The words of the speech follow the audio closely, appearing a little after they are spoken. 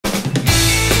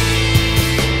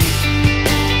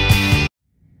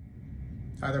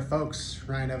Hi there folks,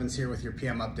 Ryan Evans here with your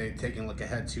PM update, taking a look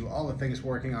ahead to all the things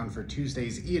we're working on for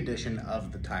Tuesday's e-edition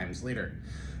of the Times Leader.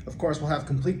 Of course, we'll have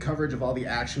complete coverage of all the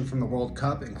action from the World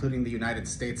Cup, including the United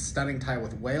States' stunning tie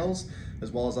with Wales,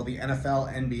 as well as all the NFL,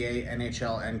 NBA,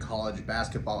 NHL, and college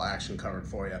basketball action covered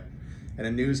for you. And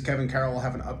in news, Kevin Carroll will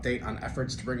have an update on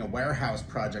efforts to bring a warehouse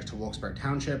project to Wilkes-Barre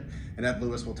Township, and Ed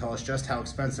Lewis will tell us just how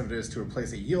expensive it is to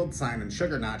replace a yield sign and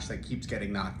sugar notch that keeps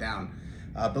getting knocked down.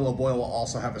 Bill O'Boyle will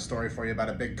also have a story for you about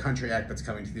a big country act that's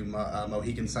coming to the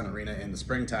Mohegan Sun Arena in the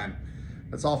springtime.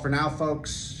 That's all for now,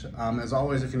 folks. As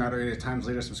always, if you're not already a Times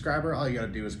Leader subscriber, all you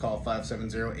gotta do is call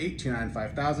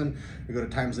 570-829-5000 or go to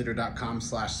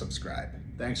timesleader.com/subscribe.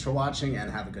 Thanks for watching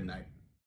and have a good night.